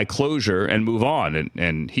can get my closure and move on.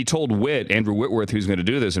 And he told Andrew Whitworth, who's going to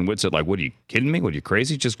do this, and Whit said, like, what, are you kidding me? What, are you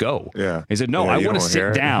crazy? Just go. Yeah. He said, no, I want to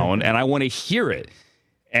sit down and I want to hear it.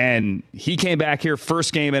 And he came back here,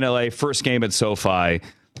 first game in LA, first game at SoFi,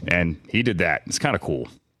 and he did that. It's kind of cool.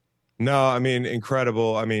 No, I mean,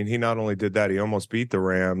 incredible. I mean, he not only did that, he almost beat the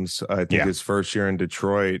Rams, I think, his first year in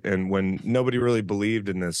Detroit. And when nobody really believed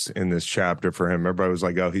in this chapter for him, everybody was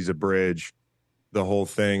like, oh, he's a bridge, the whole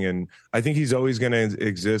thing. And I think he's always going to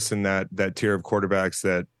exist in that tier of quarterbacks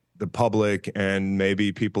that the public and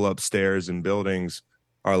maybe people upstairs in buildings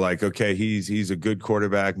are like, okay, he's a good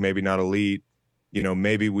quarterback, maybe not elite. You know,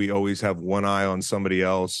 maybe we always have one eye on somebody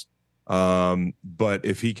else. But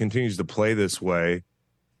if he continues to play this way,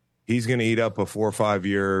 he's going to eat up a 4 or 5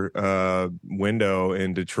 year window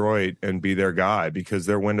in Detroit and be their guy because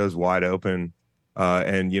their window's wide open.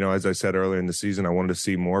 And, you know, as I said earlier in the season, I wanted to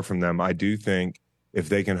see more from them. I do think if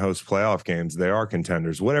they can host playoff games, they are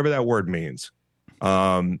contenders, whatever that word means,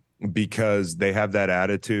 because they have that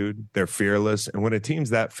attitude. They're fearless. And when a team's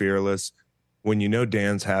that fearless, when you know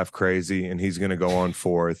Dan's half crazy and he's going to go on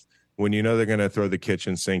fourth, when you know they're going to throw the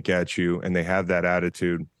kitchen sink at you and they have that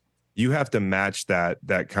attitude, you have to match that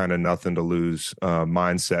kind of nothing to lose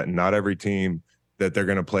mindset. And not every team that they're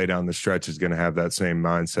going to play down the stretch is going to have that same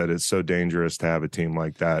mindset. It's so dangerous to have a team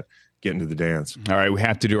like that get into the dance. All right, we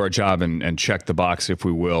have to do our job and check the box, if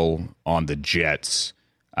we will, on the Jets.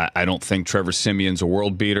 I don't think Trevor Siemian's a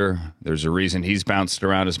world beater. There's a reason he's bounced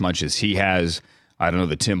around as much as he has. I don't know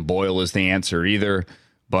that Tim Boyle is the answer either.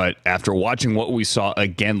 But after watching what we saw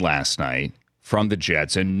again last night from the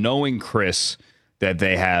Jets and knowing, Chris, that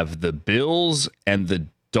they have the Bills and the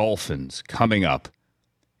Dolphins coming up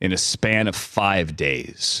in a span of 5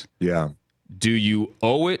 days. Yeah. Do you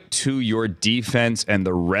owe it to your defense and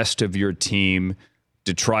the rest of your team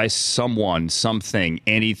to try something,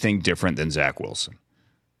 anything different than Zach Wilson?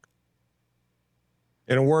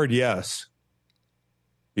 In a word, yes.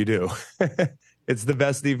 You do. It's the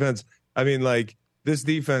best defense. I mean, like, this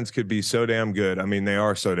defense could be so damn good. I mean, they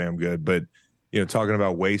are so damn good, but you know, talking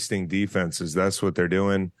about wasting defenses, that's what they're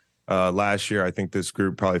doing. Last year, I think this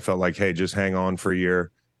group probably felt like, hey, just hang on for a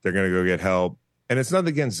year. They're going to go get help. And it's nothing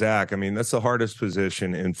against Zach. I mean, that's the hardest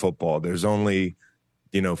position in football. There's only,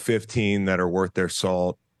 15 that are worth their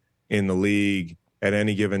salt in the league at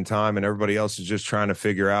any given time. And everybody else is just trying to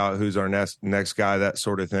figure out who's our next guy, that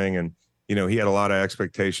sort of thing. And, he had a lot of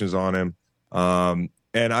expectations on him.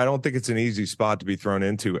 And I don't think it's an easy spot to be thrown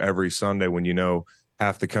into every Sunday when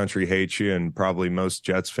half the country hates you and probably most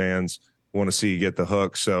Jets fans want to see you get the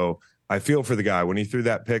hook. So I feel for the guy. When he threw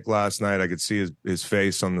that pick last night, I could see his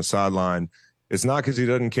face on the sideline. It's not because he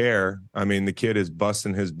doesn't care. I mean, the kid is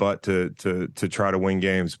busting his butt to try to win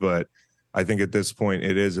games. But I think at this point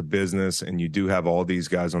it is a business, and you do have all these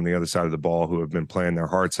guys on the other side of the ball who have been playing their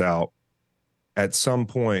hearts out. At some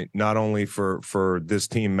point, not only for this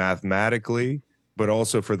team mathematically, but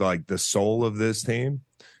also for the soul of this team.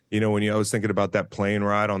 When I was thinking about that plane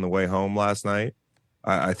ride on the way home last night,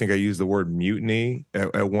 I think I used the word mutiny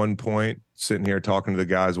at one point, sitting here talking to the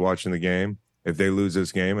guys watching the game. If they lose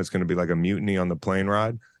this game, it's going to be like a mutiny on the plane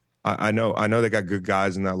ride. I know they got good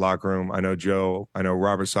guys in that locker room. I know Joe. I know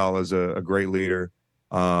Robert Saleh is a great leader.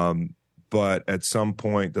 But at some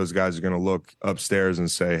point, those guys are going to look upstairs and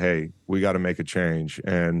say, hey, we got to make a change.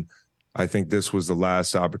 And I think this was the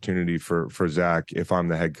last opportunity for Zach if I'm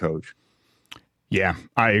the head coach. Yeah,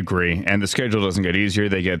 I agree. And the schedule doesn't get easier.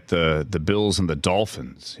 They get the Bills and the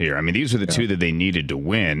Dolphins here. I mean, these are the two that they needed to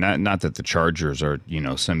win. Not that the Chargers are,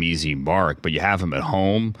 some easy mark, but you have them at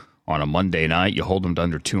home on a Monday night. You hold them to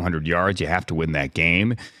under 200 yards. You have to win that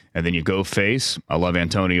game. And then you go face, I love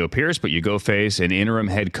Antonio Pierce, but you go face an interim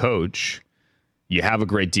head coach. You have a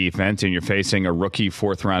great defense, and you're facing a rookie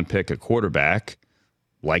fourth-round pick at quarterback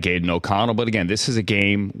like Aiden O'Connell. But again, this is a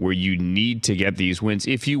game where you need to get these wins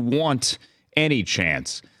if you want any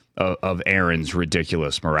chance of Aaron's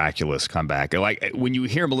ridiculous, miraculous comeback. Like when you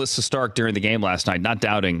hear Melissa Stark during the game last night, not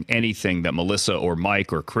doubting anything that Melissa or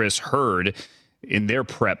Mike or Chris heard, in their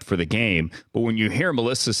prep for the game. But when you hear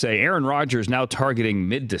Melissa say Aaron Rodgers now targeting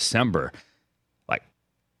mid-December, like,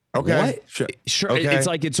 okay, what? Sure. Okay. It's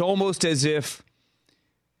like it's almost as if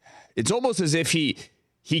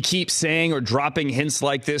he keeps saying or dropping hints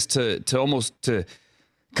like this to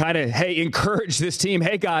kind of, hey, encourage this team.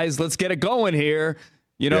 Hey guys, let's get it going here.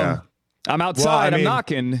 You know, Yeah. I'm outside. I'm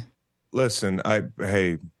knocking. Listen,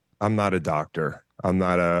 I'm not a doctor. I'm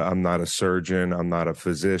not a surgeon. I'm not a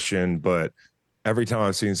physician. But every time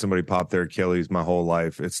I've seen somebody pop their Achilles my whole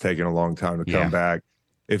life, it's taken a long time to come back.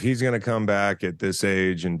 If he's going to come back at this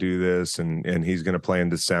age and do this, and he's going to play in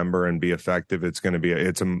December and be effective, it's going to be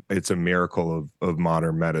it's a miracle of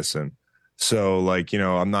modern medicine. So, like, you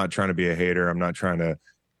know, I'm not trying to be a hater. I'm not trying to.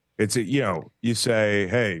 You say,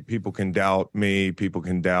 hey, people can doubt me. People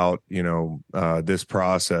can doubt, this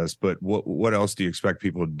process. But what else do you expect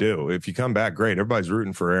people to do? If you come back, great. Everybody's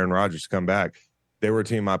rooting for Aaron Rodgers to come back. They were a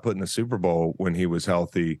team I put in the Super Bowl when he was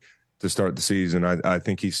healthy to start the season. I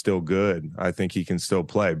think he's still good. I think he can still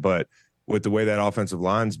play. But with the way that offensive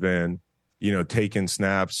line's been, taking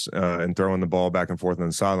snaps and throwing the ball back and forth on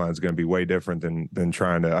the sideline is going to be way different than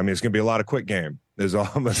trying to. I mean, it's going to be a lot of quick game, is all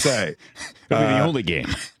I'm going to say. It'll be the only game.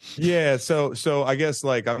 Yeah. So I guess,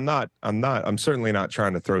 like, I'm certainly not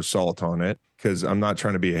trying to throw salt on it, because I'm not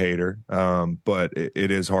trying to be a hater. But it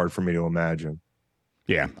is hard for me to imagine.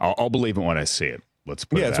 Yeah. I'll believe it when I see it. Let's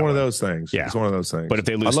put it it's one of those things. Yeah. It's one of those things. But if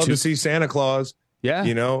they lose, I'd love to see Santa Claus. Yeah.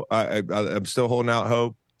 I'm still holding out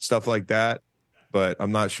hope, stuff like that. But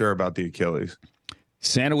I'm not sure about the Achilles.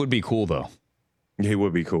 Santa would be cool, though. He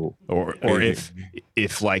would be cool. Or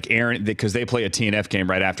if like Aaron, because they play a TNF game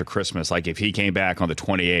right after Christmas, like if he came back on the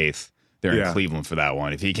 28th, they're in Cleveland for that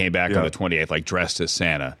one. If he came back on the 28th, like dressed as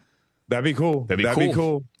Santa. That'd be cool. That'd be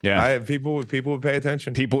cool. Yeah. People would pay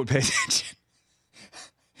attention. People would pay attention.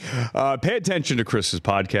 Pay attention to Chris's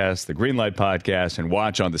podcast, the Greenlight Podcast, and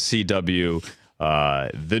watch on the CW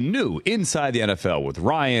the new Inside the NFL with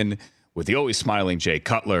Ryan, with the always smiling Jay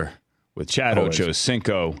Cutler, with Chad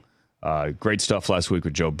Ochocinco. Great stuff last week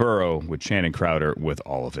with Joe Burrow, with Shannon Crowder, with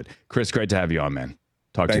all of it. Chris, great to have you on, man.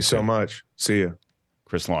 Thanks to you so much. See you.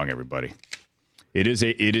 Chris Long, everybody. It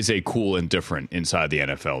is a cool and different Inside the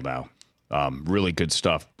NFL now. Really good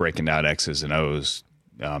stuff, breaking down X's and O's.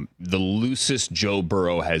 The loosest Joe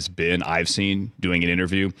Burrow has been, I've seen, doing an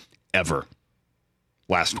interview ever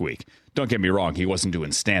last week. Don't get me wrong, he wasn't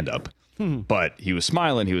doing stand-up, but he was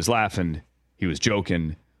smiling, he was laughing, he was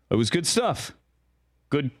joking. It was good stuff.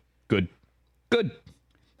 Good.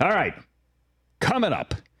 All right. Coming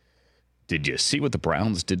up, did you see what the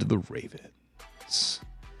Browns did to the Ravens?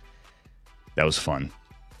 That was fun.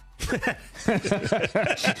 That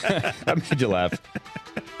made you laugh.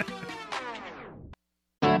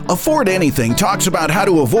 Afford Anything talks about how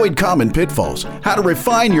to avoid common pitfalls, how to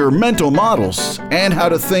refine your mental models, and how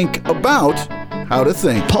to think about how to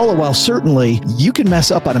think. Paula, while certainly you can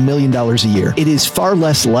mess up on $1 million a year, it is far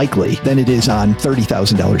less likely than it is on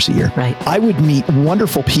 $30,000 a year. Right. I would meet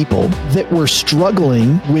wonderful people that were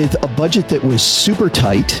struggling with a budget that was super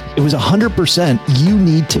tight. It was 100% you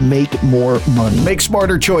need to make more money. Make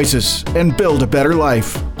smarter choices and build a better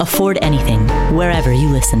life. Afford Anything, wherever you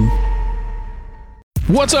listen.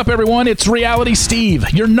 What's up, everyone? It's Reality Steve,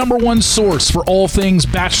 your number one source for all things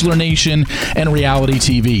Bachelor Nation and reality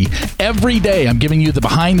TV. Every day, I'm giving you the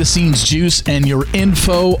behind-the-scenes juice and your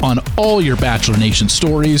info on all your Bachelor Nation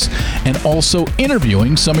stories, and also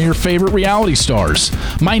interviewing some of your favorite reality stars.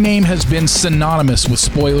 My name has been synonymous with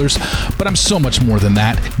spoilers, but I'm so much more than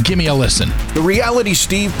that. Give me a listen. The Reality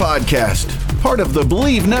Steve Podcast, part of the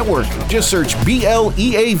Believe Network. Just search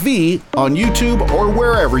BLEAV on YouTube or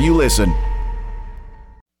wherever you listen.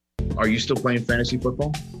 Are you still playing fantasy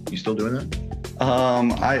football? You still doing that?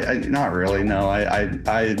 I not really. No,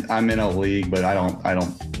 I'm in a league, but I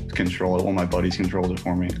don't control it. One of my buddies controls it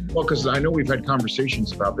for me. Well, because I know we've had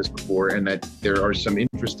conversations about this before, and that there are some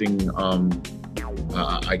interesting,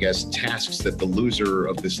 I guess, tasks that the loser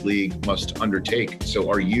of this league must undertake. So,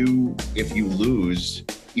 are you, if you lose,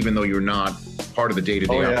 even though you're not part of the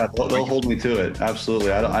day-to-day? Oh yeah, they'll hold me to it.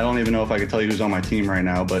 Absolutely. I don't even know if I could tell you who's on my team right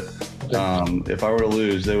now, but. If I were to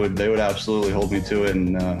lose, they would absolutely hold me to it,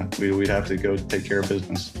 and we'd have to go take care of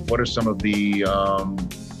business. What are some of the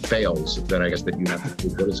fails that I guess that you have to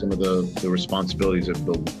do? What are some of the responsibilities of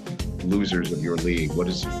the losers of your league? What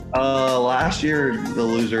is? Last year, the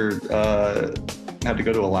loser had to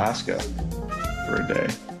go to Alaska for a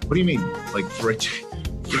day. What do you mean? Like for a day?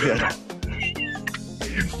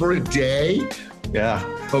 For a day?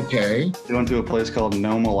 Yeah. Okay. They went to a place called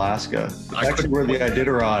Nome, Alaska. Actually, where the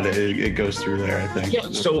Iditarod it goes through there, I think. Yeah.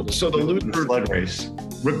 So the loser sled race.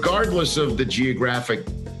 Regardless of the geographic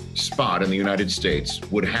spot in the United States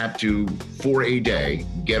would have to, for a day,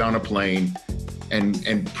 get on a plane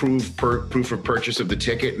and proof of purchase of the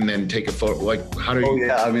ticket and then take a photo? Like, how do you? Oh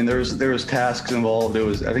yeah, I mean, there was tasks involved.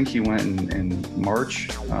 I think he went in March.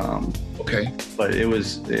 Okay. But it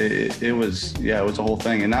was a whole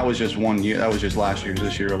thing, and that was just 1 year. That was just last year.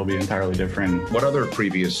 This year it'll be entirely different. What other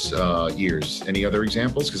previous years? Any other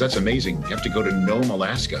examples? Because that's amazing. You have to go to Nome,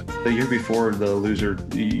 Alaska. The year before, the loser,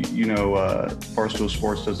 Barstool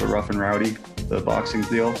Sports does the Rough and Rowdy, the boxing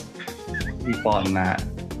deal. He fought in that.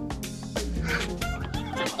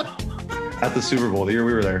 At the Super Bowl, the year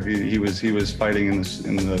we were there, he was fighting in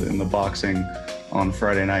the boxing on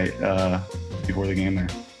Friday night before the game there.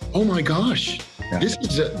 Oh my gosh! Yeah. This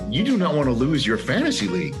is you do not want to lose your fantasy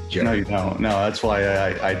league, Jeff. No, you don't. No, that's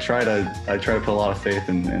why I try to put a lot of faith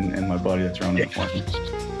in my buddy that's running it for me.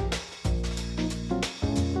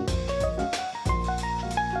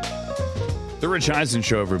 The Rich Eisen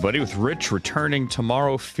Show, everybody, with Rich returning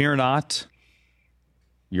tomorrow. Fear not.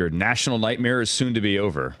 Your national nightmare is soon to be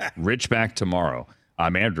over. Rich back tomorrow.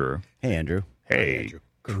 I'm Andrew. Hey, Andrew. Hey, Andrew.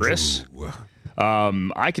 Chris.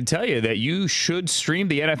 I can tell you that you should stream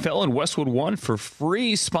the NFL and Westwood One for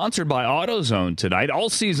free, sponsored by AutoZone tonight. All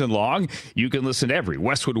season long, you can listen to every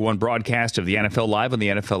Westwood One broadcast of the NFL live on the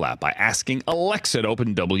NFL app by asking Alexa to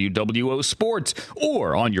open WWO Sports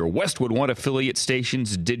or on your Westwood One affiliate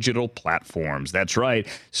station's digital platforms. That's right.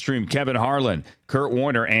 Stream Kevin Harlan, Kurt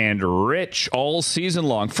Warner, and Rich all season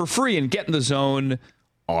long for free and get in the zone.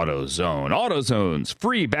 AutoZone. AutoZone's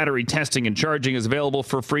free battery testing and charging is available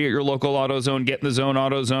for free at your local AutoZone. Get in the zone,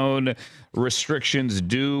 AutoZone. Restrictions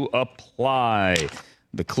do apply.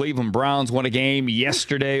 The Cleveland Browns won a game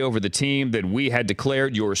yesterday over the team that we had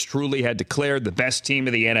declared, yours truly had declared, the best team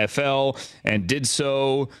of the NFL, and did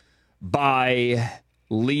so by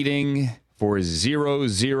leading for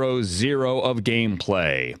 0-0-0 of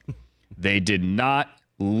gameplay. They did not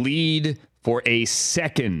lead for a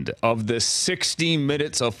second of the 60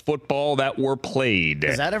 minutes of football that were played.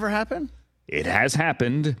 Does that ever happen? It has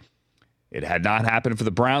happened. It had not happened for the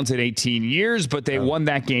Browns in 18 years, but they won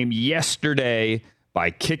that game yesterday by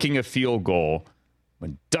kicking a field goal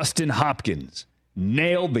when Dustin Hopkins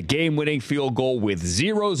nailed the game-winning field goal with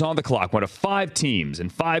zeros on the clock. One of 5 teams in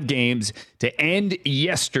 5 games to end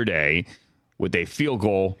yesterday with a field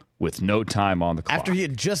goal with no time on the clock. After he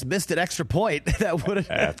had just missed an extra point,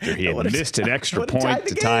 After he had missed an extra point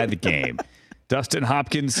to tie the game. Dustin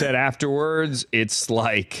Hopkins said afterwards, it's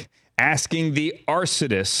like asking the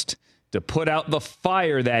arsonist to put out the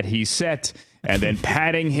fire that he set and then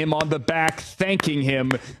patting him on the back, thanking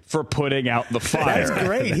him for putting out the fire. That's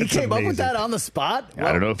great. He came up with that on the spot.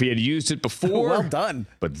 I don't know if he had used it before. Well done.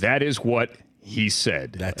 But that is what he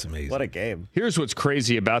said. That's amazing. What a game. Here's what's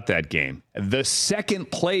crazy about that game. The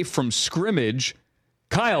second play from scrimmage,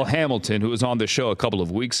 Kyle Hamilton, who was on the show a couple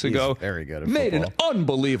of weeks ago, very good at made football. an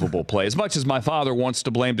unbelievable play. As much as my father wants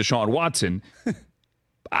to blame Deshaun Watson,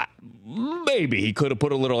 maybe he could have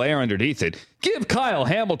put a little air underneath it. Give Kyle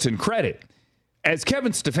Hamilton credit. As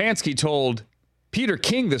Kevin Stefanski told Peter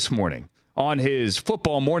King this morning on his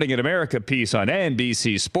Football Morning in America piece on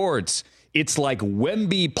NBC Sports, it's like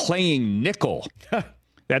Wemby playing nickel.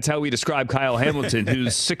 That's how we describe Kyle Hamilton,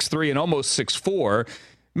 who's 6'3" and almost 6'4",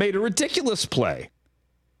 made a ridiculous play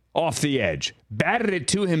off the edge, batted it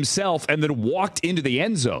to himself, and then walked into the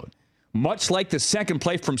end zone. Much like the second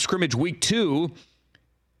play from scrimmage week 2,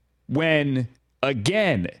 when,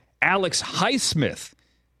 again, Alex Highsmith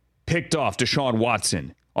picked off Deshaun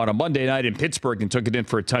Watson on a Monday night in Pittsburgh and took it in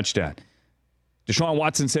for a touchdown. Deshaun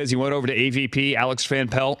Watson says he went over to AVP, Alex Van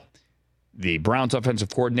Pelt, the Browns offensive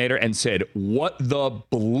coordinator, and said, what the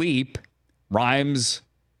bleep rhymes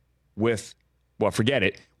with, well, forget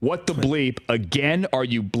it. What the bleep? Again? Are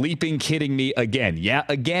you bleeping kidding me again? Yeah,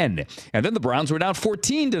 again. And then the Browns were down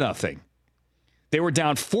 14-0. They were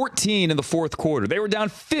down 14 in the fourth quarter. They were down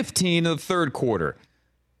 15 in the third quarter.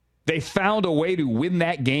 They found a way to win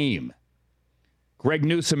that game. Greg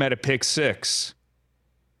Newsome had a pick 6.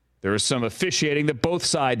 There was some officiating that both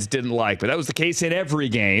sides didn't like, but that was the case in every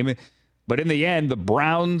game. But in the end, the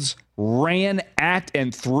Browns ran at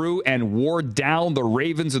and through and wore down the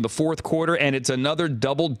Ravens in the fourth quarter, and it's another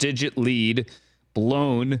double-digit lead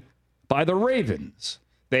blown by the Ravens.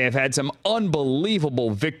 They have had some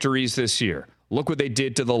unbelievable victories this year. Look what they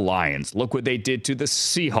did to the Lions. Look what they did to the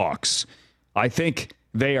Seahawks. I think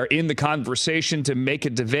they are in the conversation to make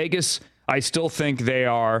it to Vegas. I still think they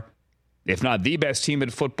are, if not the best team in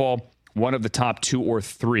football, one of the top 2 or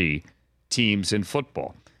 3 teams in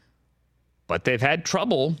football. But they've had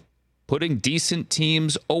trouble putting decent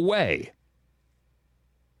teams away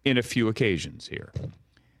in a few occasions here.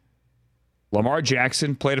 Lamar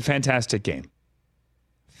Jackson played a fantastic game.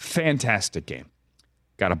 Fantastic game.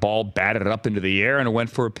 Got a ball, batted it up into the air, and it went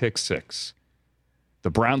for a pick six. The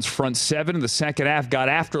Browns' front seven in the second half got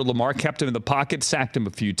after Lamar, kept him in the pocket, sacked him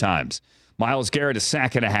a few times. Myles Garrett, a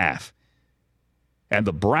sack and a half. And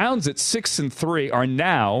the Browns at 6-3 are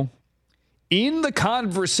now in the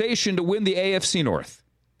conversation to win the AFC North.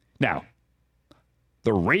 Now,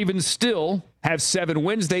 the Ravens still have 7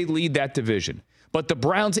 wins. They lead that division. But the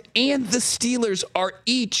Browns and the Steelers are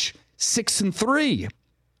each 6-3.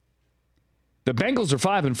 The Bengals are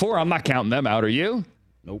 5-4. I'm not counting them out. Are you?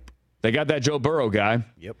 Nope. They got that Joe Burrow guy.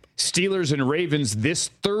 Yep. Steelers and Ravens this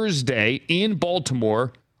Thursday in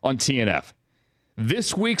Baltimore on TNF.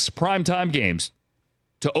 This week's primetime games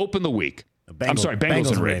to open the week.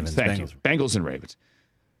 Bengals and Ravens. Thank you. Bengals and Ravens.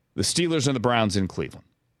 The Steelers and the Browns in Cleveland.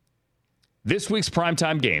 This week's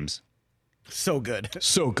primetime games. So good.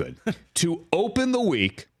 So good. To open the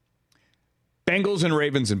week, Bengals and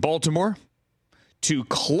Ravens in Baltimore. To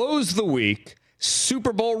close the week,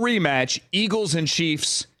 Super Bowl rematch, Eagles and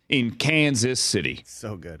Chiefs in Kansas City.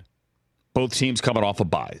 So good. Both teams coming off of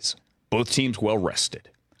byes. Both teams well rested.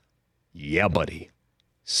 Yeah, buddy.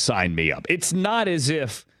 Sign me up. It's not as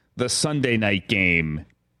if the Sunday night game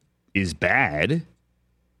is bad.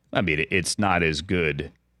 I mean, it's not as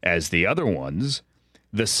good as the other ones.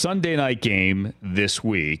 The Sunday night game this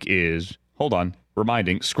week is,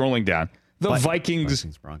 scrolling down, the Vikings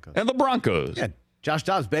and the Broncos. Yeah, Josh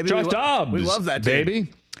Dobbs, baby. Josh Dobbs. We love that,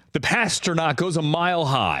 baby. The Pasternak goes a mile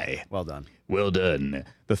high. Well done. Well done.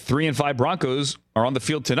 The 3-5 Broncos are on the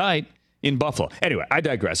field tonight in Buffalo. Anyway, I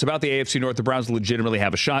digress. About the AFC North, the Browns legitimately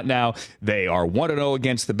have a shot now. They are 1-0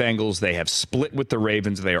 against the Bengals. They have split with the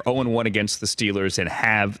Ravens. They are 0-1 against the Steelers and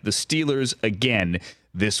have the Steelers again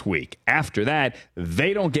this week. After that,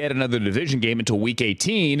 they don't get another division game until week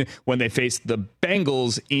 18 when they face the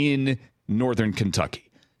Bengals in Northern Kentucky.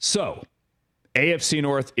 So, AFC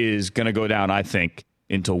North is going to go down, I think,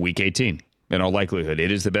 until week 18. In all likelihood,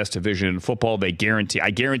 it is the best division in football. I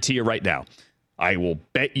guarantee you right now, I will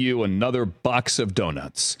bet you another box of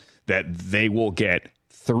donuts that they will get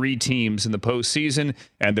 3 teams in the postseason,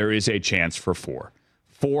 and there is a chance for 4.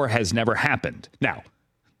 4 has never happened. Now,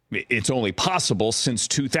 it's only possible since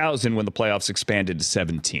 2000 when the playoffs expanded to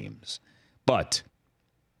 7 teams. But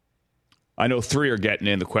I know 3 are getting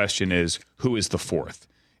in. The question is, who is the 4th?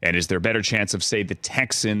 And is there a better chance of, say, the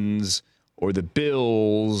Texans or the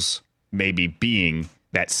Bills maybe being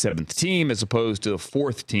that 7th team as opposed to the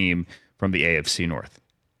 4th team from the AFC North?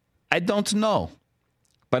 I don't know.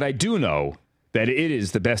 But I do know that it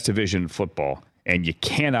is the best division in football, and you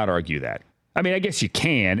cannot argue that. I mean, I guess you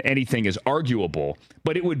can. Anything is arguable,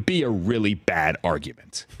 but it would be a really bad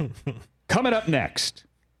argument. Coming up next,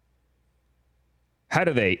 how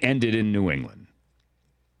do they end it in New England?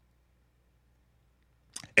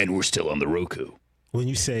 And we're still on the Roku. When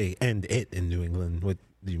you say end it in New England, what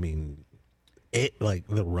do you mean? It, like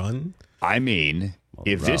the run? I mean,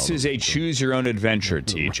 if this is a choose-your-own-adventure,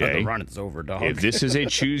 TJ. The run is over, dog. If this is a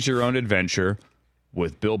choose-your-own-adventure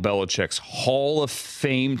with Bill Belichick's Hall of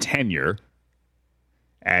Fame tenure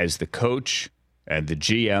as the coach and the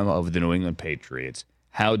GM of the New England Patriots,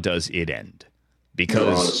 how does it end?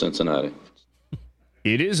 Because Cincinnati.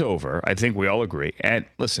 It is over. I think we all agree. And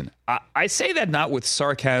listen, I say that not with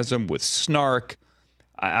sarcasm, with snark.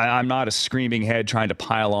 I'm not a screaming head trying to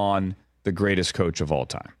pile on the greatest coach of all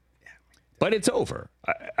time. But it's over.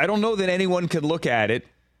 I don't know that anyone could look at it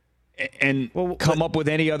and come up with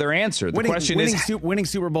any other answer. The question is... winning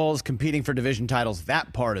Super Bowls, competing for division titles,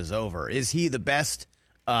 that part is over. Is he the best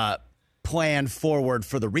plan forward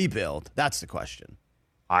for the rebuild? That's the question.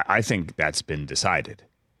 I think that's been decided.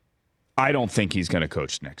 I don't think he's going to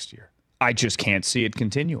coach next year. I just can't see it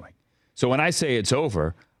continuing. So when I say it's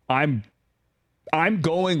over, I'm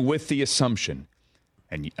going with the assumption,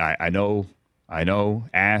 and I know,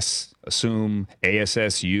 assume,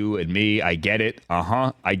 ASS, you and me, I get it.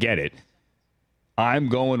 I get it. I'm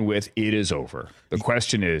going with it is over. The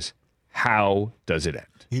question is, how does it end?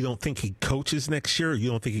 You don't think he coaches next year? Or you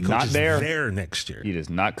don't think he coaches there next year? He does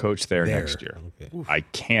not coach there next year. Okay. I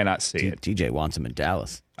cannot see it. TJ wants him in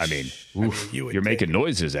Dallas. I mean, you're making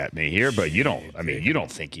noises at me here, but you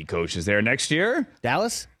don't think he coaches there next year?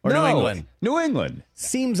 Dallas or no, New England? New England.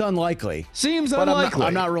 Seems unlikely. Unlikely.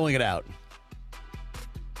 I'm not ruling it out.